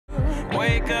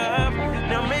wake up.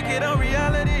 Now make it a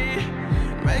reality.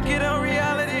 Make it a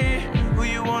reality. Who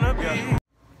you wanna be.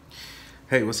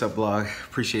 Hey, what's up, vlog?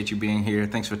 Appreciate you being here.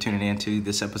 Thanks for tuning in to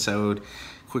this episode.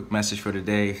 Quick message for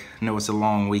today. I know it's a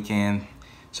long weekend,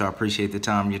 so I appreciate the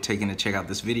time you're taking to check out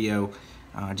this video.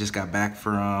 Just got back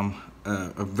from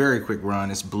a very quick run.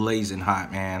 It's blazing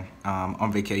hot, man.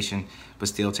 On vacation, but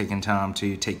still taking time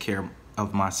to take care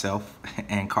of myself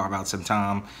and carve out some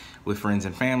time with friends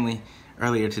and family.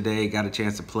 Earlier today, got a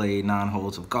chance to play 9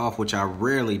 holes of golf, which I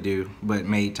rarely do, but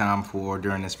made time for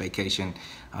during this vacation.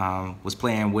 Was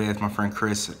playing with my friend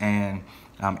Chris and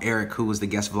Eric, who was the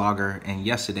guest vlogger in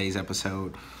yesterday's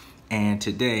episode. And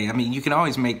today, I mean, you can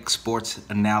always make sports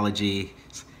analogies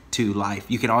to life.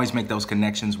 You can always make those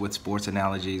connections with sports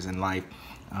analogies in life.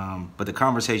 But the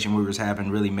conversation we was having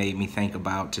really made me think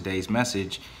about today's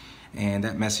message. And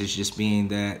that message just being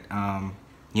that,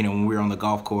 you know, when we were on the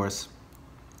golf course,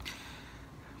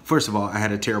 first of all, I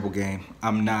had a terrible game.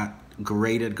 I'm not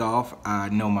great at golf. I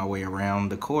know my way around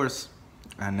the course.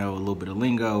 I know a little bit of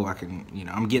lingo. I can, you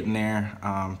know, I'm getting there.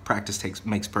 Practice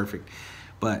makes perfect.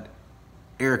 But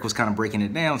Eric was kind of breaking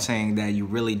it down, saying that you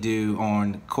really do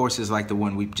on courses like the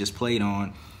one we just played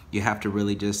on. You have to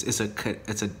really just, it's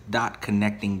a dot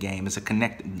connecting game. It's a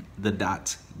connect the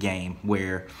dots game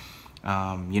where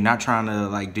you're not trying to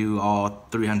like do all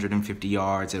 350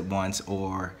 yards at once,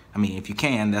 or I mean, if you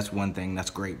can, that's one thing,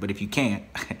 that's great. But if you can't,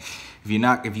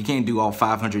 if you can't do all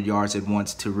 500 yards at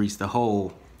once to reach the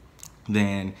hole,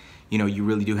 then you know you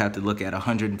really do have to look at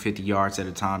 150 yards at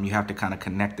a time. You have to kind of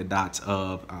connect the dots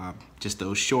of just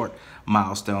those short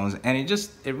milestones, and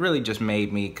it really just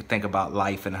made me think about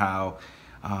life and how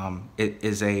it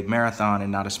is a marathon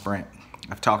and not a sprint.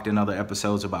 I've talked in other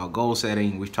episodes about goal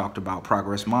setting. We've talked about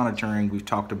progress monitoring. We've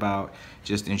talked about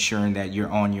just ensuring that you're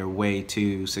on your way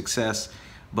to success.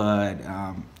 But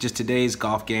just today's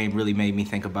golf game really made me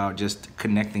think about just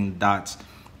connecting the dots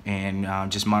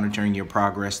and just monitoring your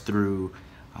progress through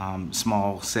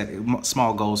small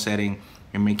goal setting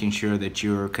and making sure that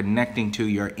you're connecting to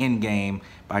your end game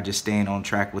by just staying on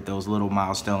track with those little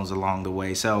milestones along the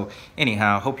way. So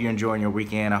anyhow, hope you're enjoying your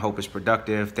weekend. I hope it's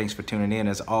productive. Thanks for tuning in.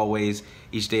 As always,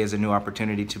 each day is a new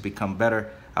opportunity to become better.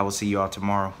 I will see you all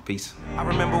tomorrow. Peace. I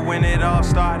remember when it all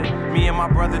started. Me and my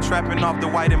brother trapping off the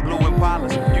white and blue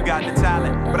Impalas. You got the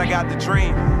talent, but I got the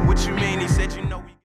dream. What you mean? He said, you know.